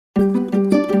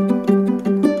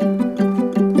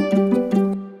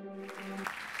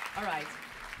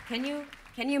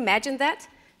Can you imagine that?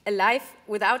 A life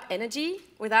without energy,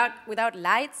 without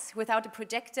lights, without a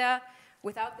projector,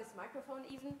 without this microphone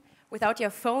even, without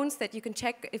your phones that you can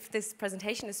check if this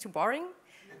presentation is too boring?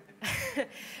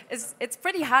 It's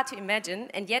pretty hard to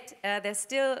imagine, and yet there's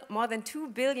still more than 2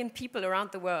 billion people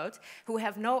around the world who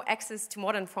have no access to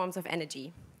modern forms of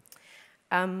energy.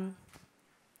 On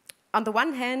the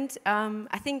one hand,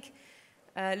 I think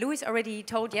Louis already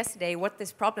told yesterday what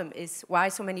this problem is, why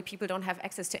so many people don't have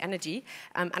access to energy,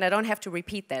 and I don't have to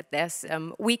repeat that. There's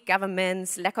weak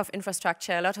governments, lack of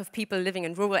infrastructure, a lot of people living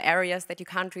in rural areas that you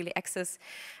can't really access.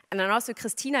 And then also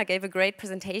Christina gave a great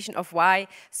presentation of why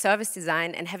service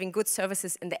design and having good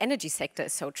services in the energy sector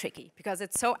is so tricky, because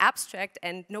it's so abstract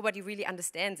and nobody really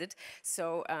understands it.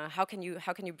 So how can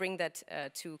you bring that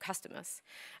to customers?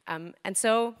 And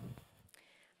so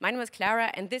my name is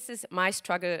Klara, and this is my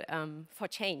struggle for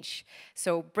change.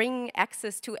 So bring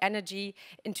access to energy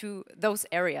into those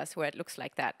areas where it looks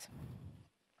like that.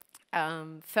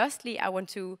 Firstly, I want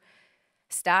to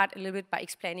start a little bit by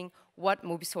explaining what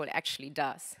Mobisol actually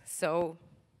does. So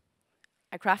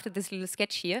I crafted this little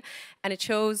sketch here, and it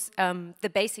shows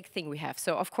the basic thing we have.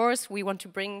 So of course, we want to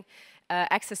bring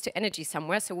access to energy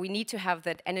somewhere, so we need to have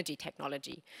that energy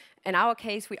technology. In our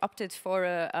case, we opted for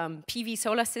a PV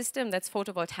solar system that's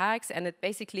photovoltaics, and it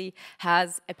basically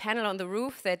has a panel on the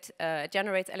roof that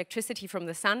generates electricity from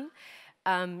the sun.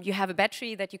 You have a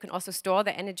battery that you can also store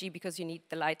the energy because you need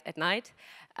the light at night,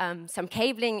 some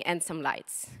cabling and some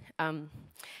lights.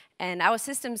 And our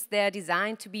systems, they're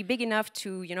designed to be big enough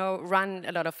to, run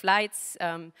a lot of lights.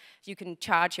 You can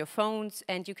charge your phones,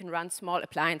 and you can run small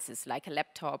appliances like a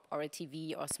laptop or a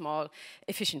TV or a small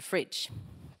efficient fridge.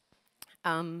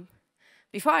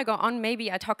 Before I go on,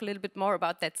 maybe I talk a little bit more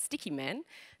about that sticky man.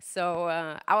 So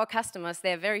our customers,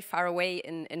 they're very far away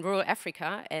in rural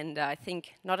Africa, and I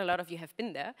think not a lot of you have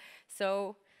been there.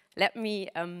 So let me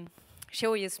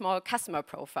show you a small customer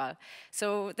profile.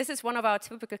 So this is one of our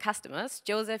typical customers.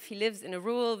 Joseph, he lives in a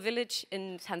rural village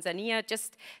in Tanzania,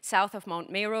 just south of Mount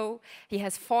Meru. He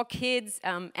has 4 kids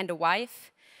and a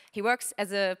wife. He works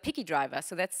as a picky driver,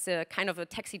 so that's kind of a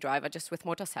taxi driver, just with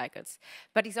motorcycles.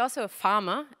 But he's also a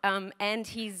farmer, and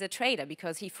he's a trader,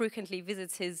 because he frequently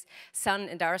visits his son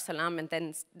in Dar es Salaam and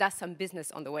then does some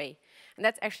business on the way. And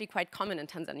that's actually quite common in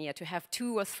Tanzania, to have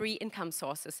 2 or 3 income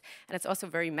sources, and it's also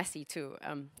very messy to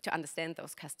understand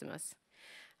those customers.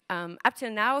 Up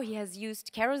till now, he has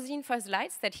used kerosene for his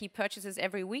lights that he purchases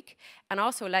every week. And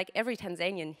also, like every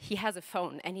Tanzanian, he has a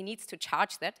phone, and he needs to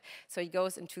charge that. So he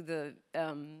goes into the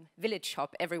village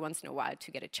shop every once in a while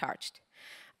to get it charged.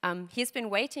 He's been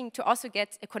waiting to also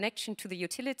get a connection to the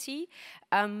utility,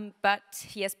 but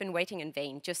he has been waiting in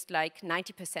vain, just like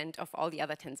 90% of all the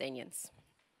other Tanzanians.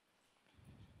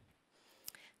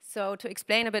 So to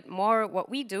explain a bit more what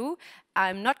we do,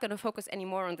 I'm not going to focus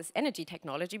anymore on this energy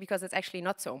technology because it's actually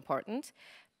not so important,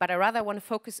 but I rather want to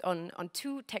focus on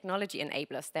 2 technology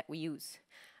enablers that we use.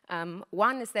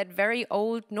 One is that very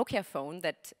old Nokia phone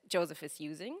that Joseph is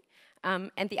using,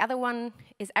 and the other one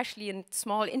is actually a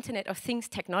small Internet of Things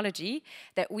technology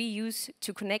that we use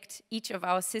to connect each of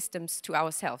our systems to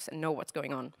ourselves and know what's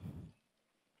going on.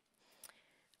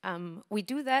 We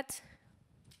do that.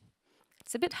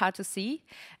 It's a bit hard to see.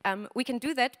 We can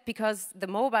do that because the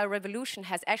mobile revolution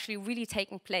has actually really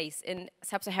taken place in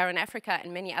sub-Saharan Africa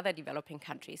and many other developing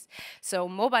countries. So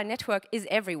mobile network is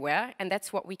everywhere, and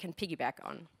that's what we can piggyback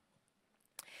on.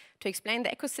 To explain the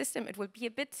ecosystem, it will be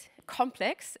a bit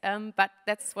complex, but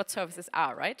that's what services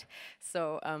are, right?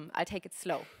 So I'll take it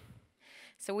slow.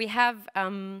 So we have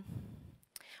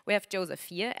Joseph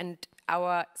here, and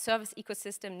our service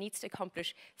ecosystem needs to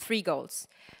accomplish 3 goals.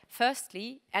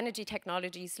 Firstly, energy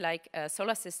technologies like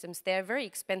solar systems, they're very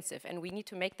expensive, and we need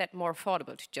to make that more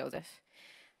affordable to Joseph.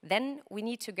 Then we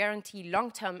need to guarantee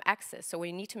long-term access, so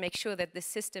we need to make sure that this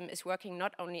system is working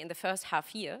not only in the first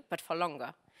half year, but for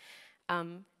longer.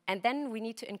 And then we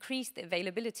need to increase the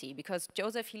availability, because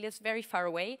Joseph, he lives very far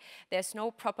away. There's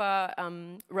no proper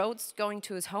roads going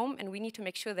to his home, and we need to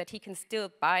make sure that he can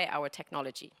still buy our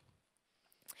technology.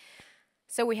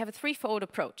 So we have a 3-fold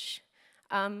approach.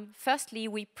 Firstly,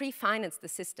 we pre-finance the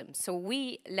system. So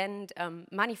we lend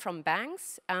money from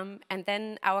banks, and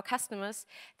then our customers,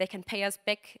 they can pay us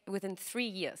back within 3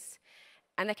 years.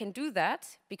 And they can do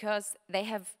that because they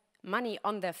have money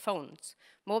on their phones.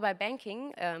 Mobile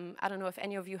banking, I don't know if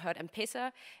any of you heard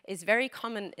M-Pesa, is very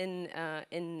common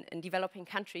in developing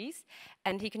countries,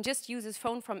 and he can just use his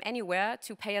phone from anywhere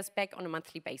to pay us back on a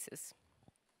monthly basis.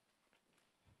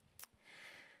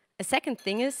 A second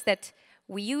thing is that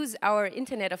we use our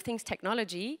Internet of Things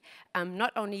technology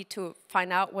not only to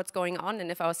find out what's going on and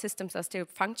if our systems are still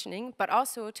functioning, but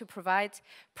also to provide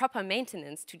proper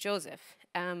maintenance to Joseph.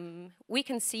 We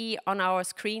can see on our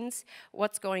screens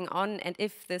what's going on and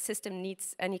if the system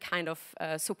needs any kind of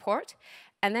support.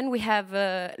 And then we have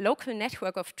a local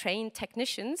network of trained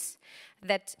technicians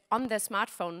that on their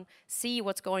smartphone see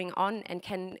what's going on and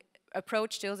can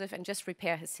approach Joseph and just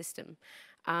repair his system.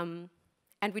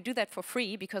 And we do that for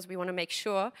free because we want to make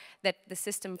sure that the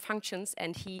system functions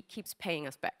and he keeps paying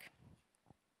us back.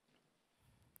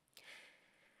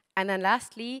 And then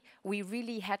lastly, we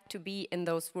really had to be in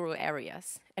those rural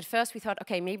areas. At first we thought,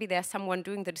 okay, maybe there's someone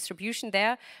doing the distribution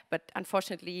there, but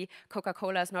unfortunately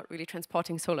Coca-Cola is not really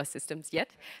transporting solar systems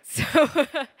yet. So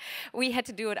we had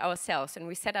to do it ourselves, and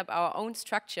we set up our own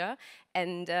structure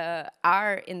and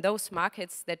are in those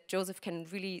markets that Joseph can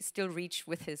really still reach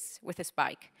with his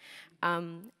bike.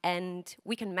 And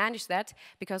we can manage that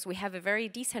because we have a very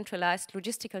decentralized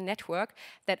logistical network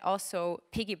that also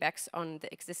piggybacks on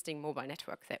the existing mobile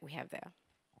network that we have there.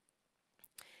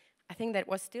 I think that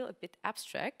was still a bit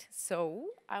abstract, so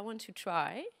I want to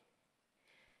try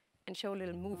and show a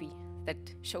little movie that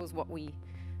shows what we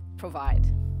provide.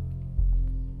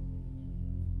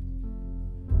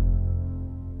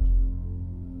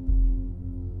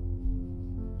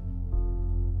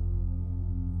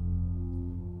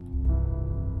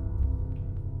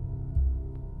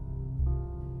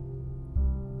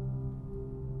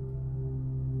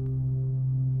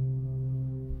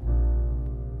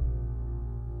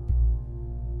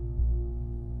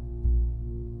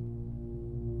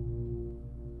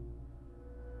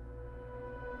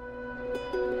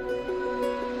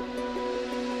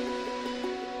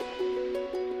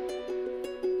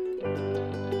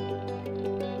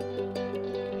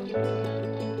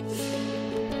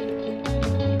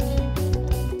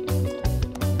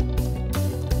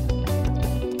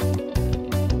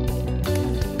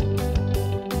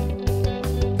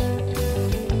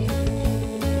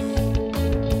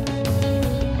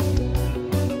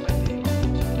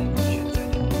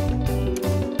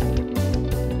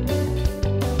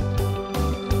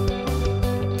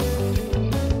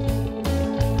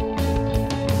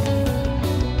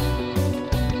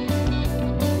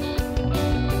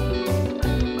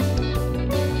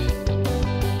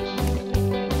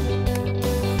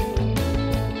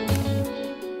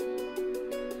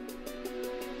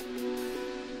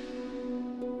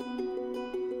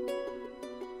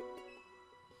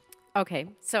 Okay,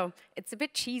 so it's a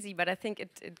bit cheesy, but I think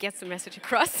it gets the message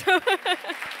across. All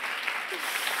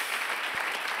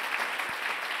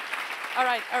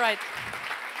right.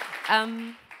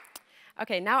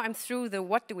 Okay, now I'm through the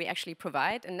what do we actually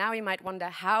provide, and now you might wonder,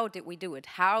 how did we do it?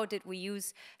 How did we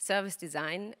use service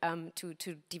design to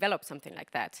develop something like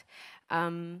that?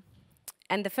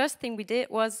 And the first thing we did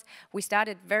was we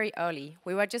started very early.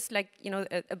 We were just like, you know,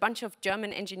 a bunch of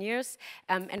German engineers,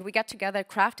 and we got together,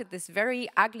 crafted this very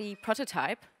ugly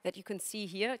prototype that you can see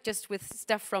here, just with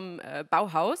stuff from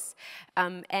Bauhaus.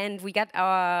 And we got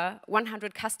our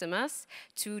 100 customers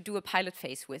to do a pilot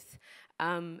phase with.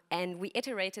 And we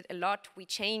iterated a lot. We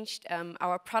changed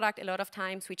our product a lot of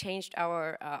times. We changed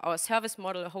our service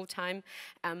model the whole time.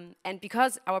 And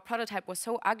because our prototype was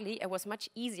so ugly, it was much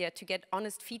easier to get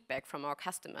honest feedback from our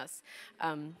customers.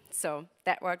 So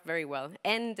that worked very well.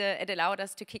 And it allowed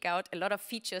us to kick out a lot of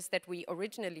features that we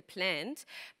originally planned,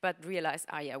 but realized,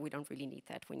 yeah, we don't really need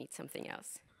that. We need something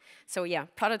else. So yeah,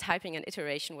 prototyping and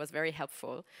iteration was very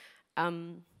helpful.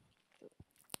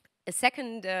 A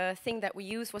second thing that we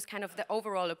used was kind of the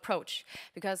overall approach,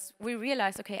 because we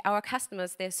realized, okay, our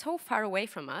customers, they're so far away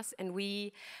from us, and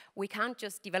we can't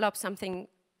just develop something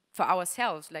for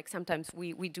ourselves, like sometimes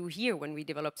we do here when we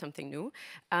develop something new,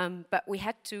 but we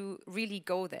had to really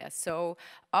go there. So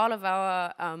all of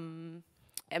our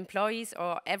employees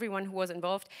or everyone who was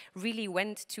involved really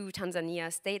went to Tanzania,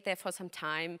 stayed there for some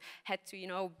time, had to, you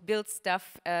know, build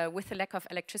stuff with the lack of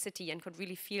electricity, and could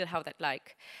really feel how that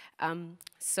like.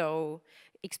 So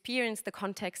experience the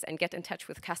context and get in touch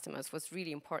with customers was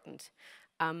really important.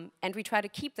 And we try to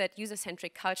keep that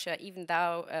user-centric culture, even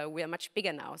though we are much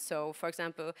bigger now. So, for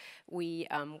example, we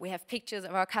have pictures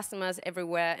of our customers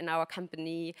everywhere in our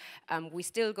company. We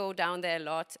still go down there a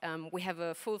lot. We have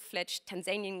a full-fledged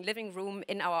Tanzanian living room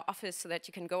in our office so that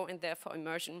you can go in there for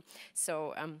immersion.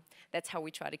 So that's how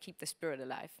we try to keep the spirit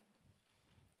alive.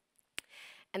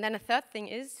 And then a third thing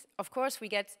is, of course, we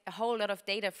get a whole lot of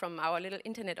data from our little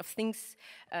Internet of Things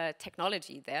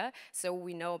technology there. So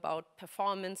we know about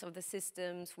performance of the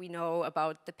systems, we know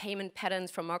about the payment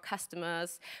patterns from our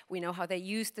customers, we know how they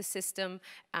use the system,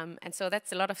 and so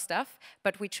that's a lot of stuff.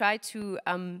 But we try to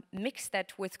mix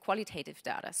that with qualitative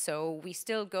data. So we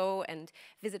still go and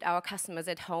visit our customers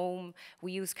at home,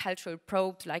 we use cultural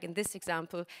probes, like in this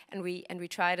example, and we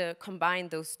try to combine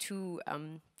those two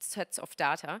sets of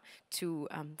data to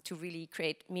really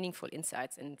create meaningful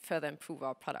insights and further improve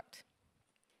our product.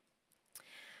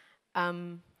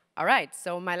 All right,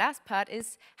 so my last part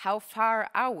is, how far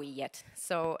are we yet?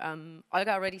 So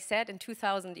Olga already said in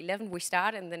 2011 we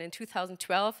started, and then in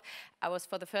 2012 I was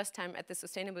for the first time at the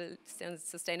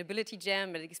Sustainability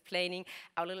Jam and explaining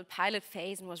our little pilot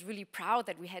phase, and was really proud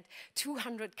that we had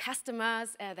 200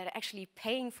 customers that are actually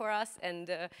paying for us,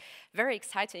 and very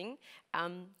exciting.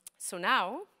 So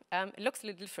now it looks a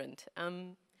little different.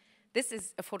 This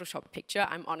is a Photoshop picture,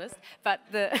 I'm honest, but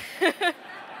the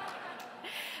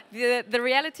the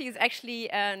reality is actually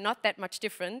not that much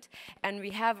different, and we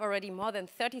have already more than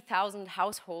 30,000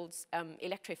 households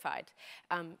electrified.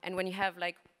 And when you have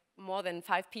like more than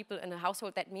 5 people in a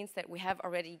household, that means that we have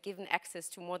already given access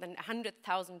to more than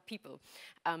 100,000 people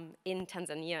in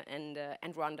Tanzania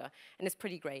and Rwanda, and it's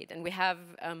pretty great. And we have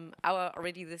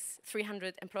already this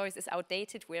 300 employees is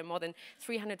outdated. We are more than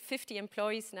 350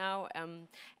 employees now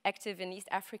active in East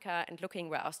Africa and looking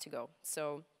where else to go.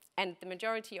 So. And the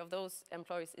majority of those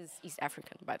employees is East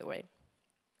African, by the way.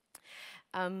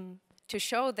 To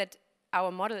show that our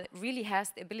model really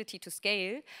has the ability to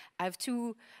scale, I have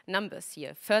 2 numbers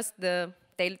here. First,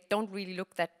 they don't really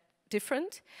look that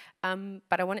different,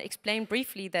 but I want to explain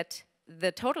briefly that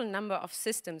the total number of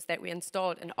systems that we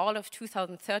installed in all of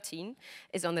 2013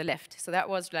 is on the left. So that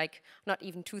was like not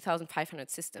even 2,500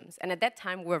 systems. And at that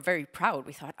time, we were very proud.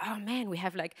 We thought, oh man, we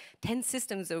have like 10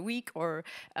 systems a week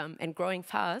and growing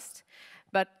fast.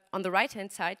 But on the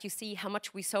right-hand side, you see how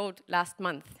much we sold last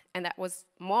month. And that was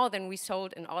more than we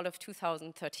sold in all of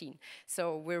 2013.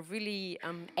 So we're really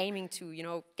aiming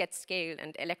to get scale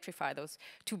and electrify those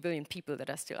 2 billion people that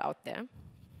are still out there.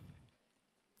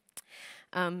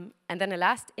 And then a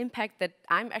last impact that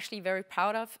I'm actually very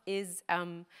proud of is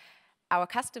our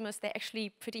customers, they're actually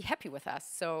pretty happy with us.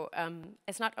 So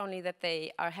it's not only that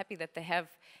they are happy that they have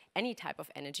any type of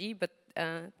energy, but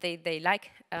they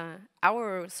like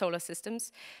our solar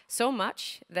systems so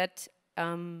much that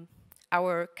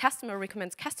our customer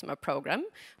recommends customer program,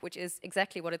 which is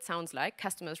exactly what it sounds like,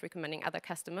 customers recommending other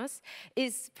customers,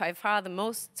 is by far the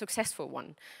most successful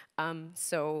one.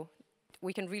 So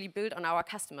we can really build on our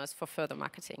customers for further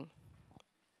marketing.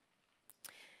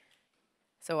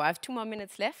 So I have 2 more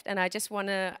minutes left, and I just want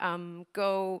to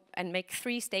go and make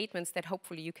 3 statements that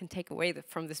hopefully you can take away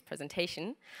from this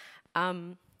presentation.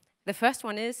 The first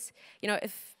one is,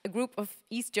 if a group of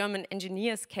East German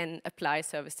engineers can apply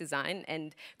service design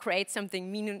and create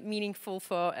something meaningful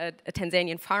for a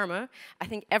Tanzanian farmer, I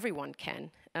think everyone can.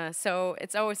 So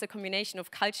it's always a combination of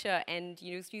culture and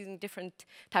using different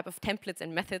type of templates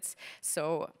and methods.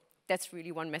 So that's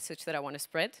really one message that I want to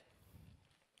spread.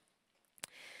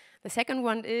 The second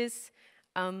one is,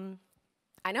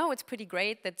 I know it's pretty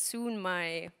great that soon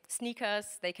my sneakers,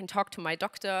 they can talk to my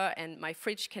doctor and my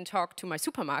fridge can talk to my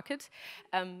supermarket.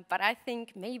 But I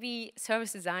think maybe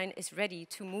service design is ready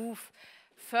to move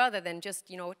further than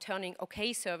just turning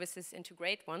okay services into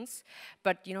great ones,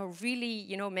 but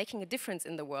really making a difference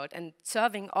in the world and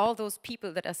serving all those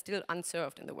people that are still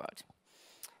unserved in the world.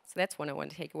 So that's one I want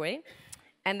to take away.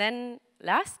 And then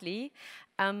lastly,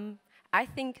 I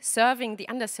think serving the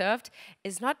underserved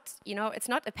is not, it's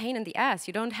not a pain in the ass.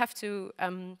 You don't have to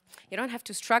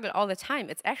struggle all the time.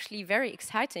 It's actually very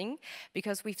exciting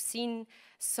because we've seen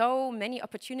so many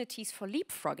opportunities for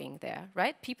leapfrogging there,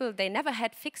 right? People, they never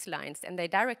had fixed lines, and they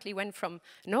directly went from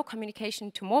no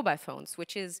communication to mobile phones,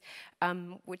 which is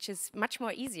much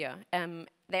more easier.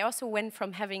 They also went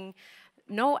from having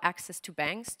no access to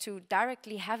banks to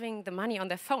directly having the money on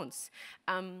their phones.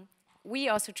 We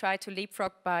also try to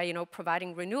leapfrog by,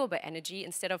 providing renewable energy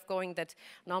instead of going that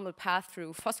normal path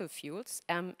through fossil fuels.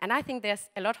 And I think there's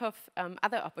a lot of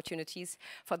other opportunities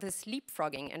for this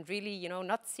leapfrogging and really,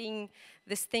 not seeing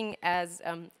this thing as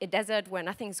a desert where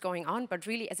nothing's going on, but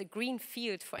really as a green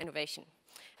field for innovation.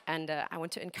 And I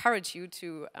want to encourage you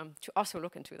to also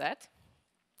look into that.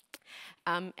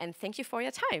 And thank you for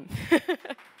your time.